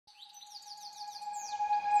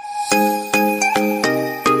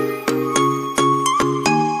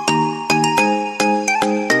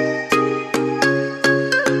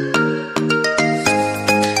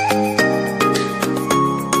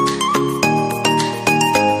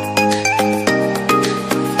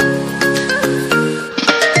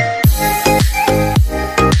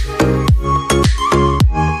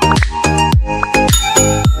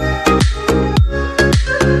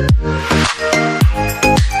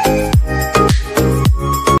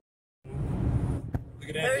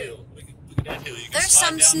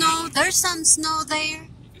there's some snow there.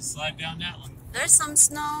 You can slide down that one. There's some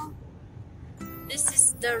snow. This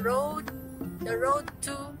is the road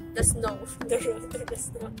to the snow. The road to the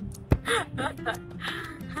snow.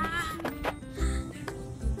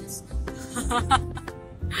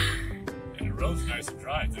 And the road's nice and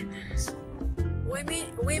dry, thank goodness. What?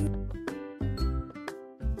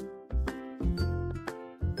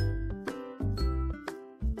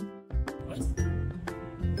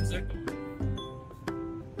 Where's that going?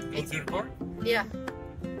 Go through the park? Yeah.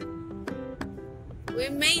 We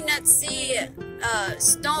may not see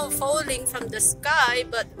snow falling from the sky,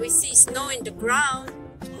 but we see snow in the ground.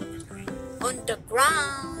 On the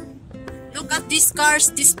ground. Look at this car's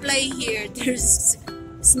display here. There's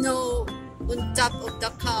snow on top of the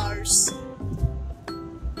cars.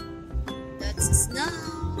 That's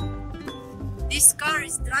snow. This car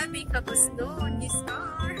is driving up a snow on his car.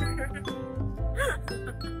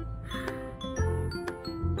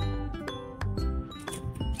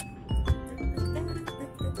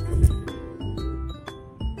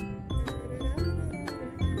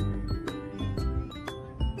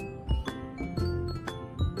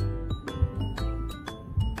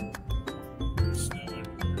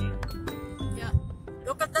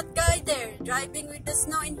 Look at that guy there, driving with the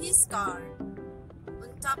snow in his car.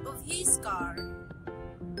 On top of his car.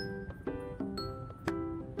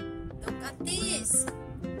 Look at this.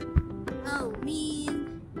 Oh,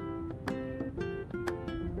 man.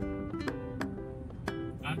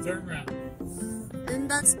 I'm turning around.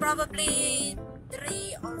 And that's probably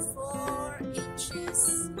 3 or 4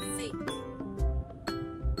 inches thick.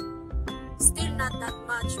 Still not that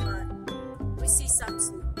much, but we see some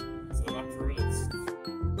snow. It's a lot for us.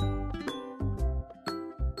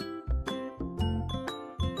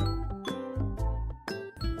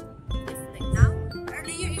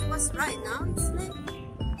 Right now it's like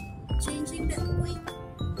changing that way.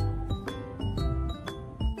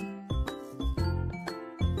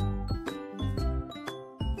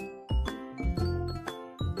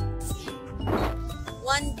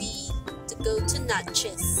 One beat to go to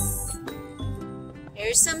Natchez.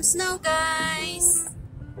 Here's some snow, guys.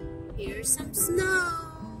 Here's some snow.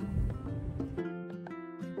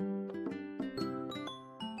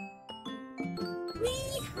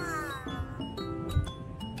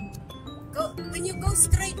 When you go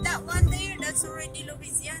straight that one there, that's already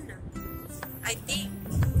Louisiana, I think.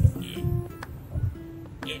 Yeah.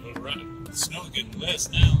 Yeah, but right, the snow's getting less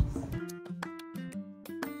now.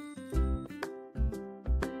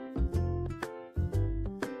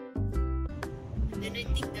 And then I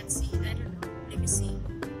think that's it. I don't know. Let me see.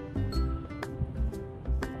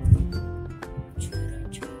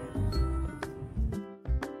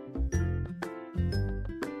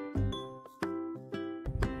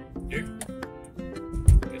 Here.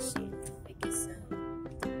 I guess so.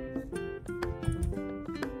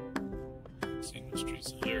 See the streets,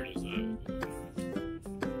 so there it is.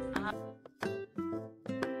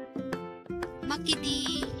 Makidi.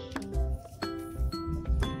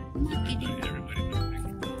 Everybody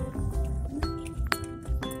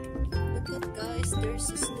Look at guys, there's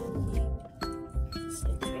a snow here.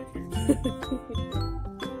 slow truck here.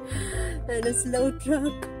 And a slow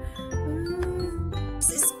truck. This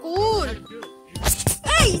is cool.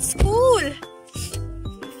 Hey, it's cool.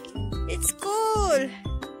 It's cool.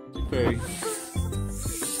 Okay.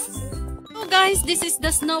 So guys, this is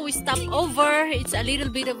the snow we stopped over. It's a little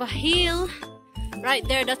bit of a hill. Right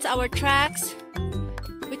there, that's our tracks.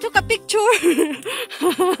 We took a picture.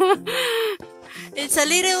 It's a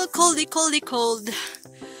little coldy cold.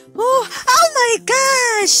 Oh my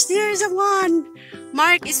gosh, there's a one.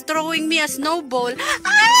 Mark is throwing me a snowball.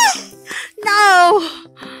 Ah! No.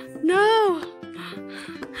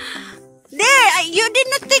 There, you did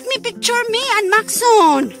not take me picture, me and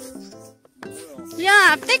Maxson.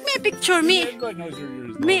 Yeah, take me a picture, me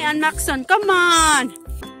and Maxson. Come on.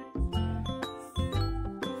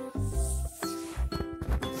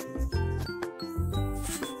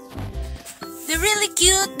 They're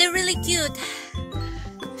really cute.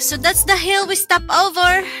 So that's the hill we stopped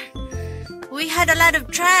over. We had a lot of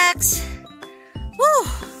tracks. Woo!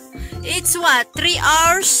 It's what, 3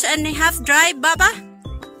 hours and a half drive, Baba?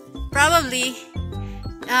 Probably.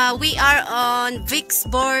 We are on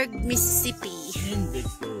Vicksburg, Mississippi. In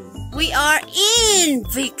Vicksburg. We are in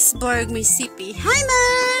Vicksburg, Mississippi. Hi,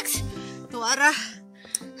 Max! Tuara.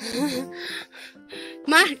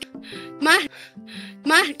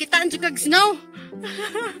 Ma, kitaan siya kag snow.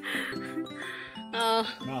 Now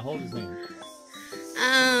hold his hand.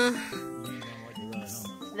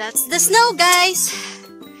 That's the snow, guys.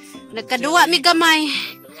 Nagkaduwa mi gamay.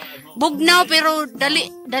 Bugnaw pero dali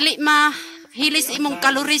Hilis imong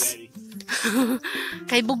kaloris.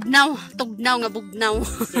 Kay bugnaw, tugnaw nga bugnaw.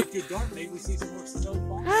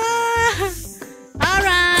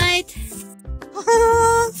 Alright.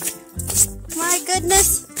 My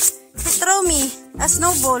goodness. He throw me a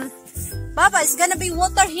snowball. Baba, it's gonna be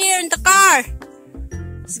water here in the car.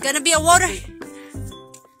 It's gonna be a water.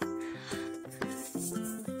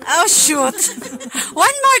 Oh shoot.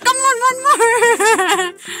 One more, come on, one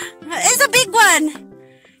more. It's a big one.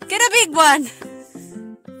 Get a big one.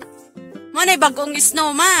 Manay bagong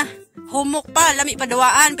snow ma. Humok pa, lami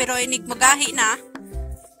padawaan pero inig magahi na.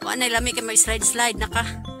 Manay lami kay mag-slide na ka.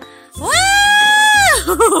 Wow!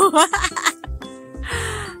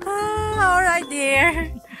 Alright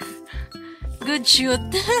dear. Good shoot.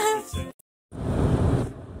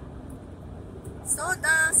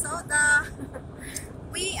 Soda.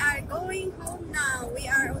 We are going home now. We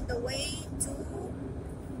are on the way to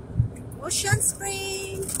Ocean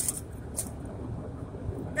Spring.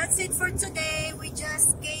 That's it for today. We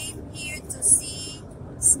just came here to see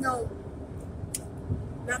snow.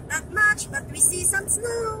 Not that much, but we see some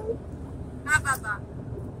snow. Ha, Baba?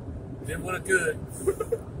 Didn't want it good.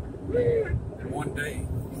 In one day.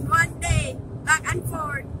 One day, back and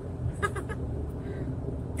forth.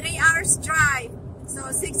 3 hours drive,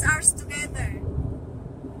 so 6 hours together.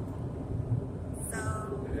 So,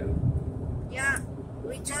 yeah,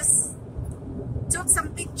 we just took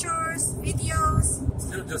some pictures, videos.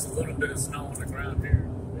 Still just a little bit of snow on the ground here.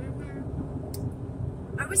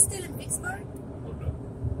 Are we still in Vicksburg? Oh, no.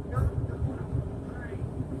 No. Alright.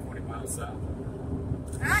 20 miles south.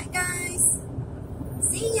 Alright guys,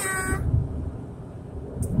 see ya!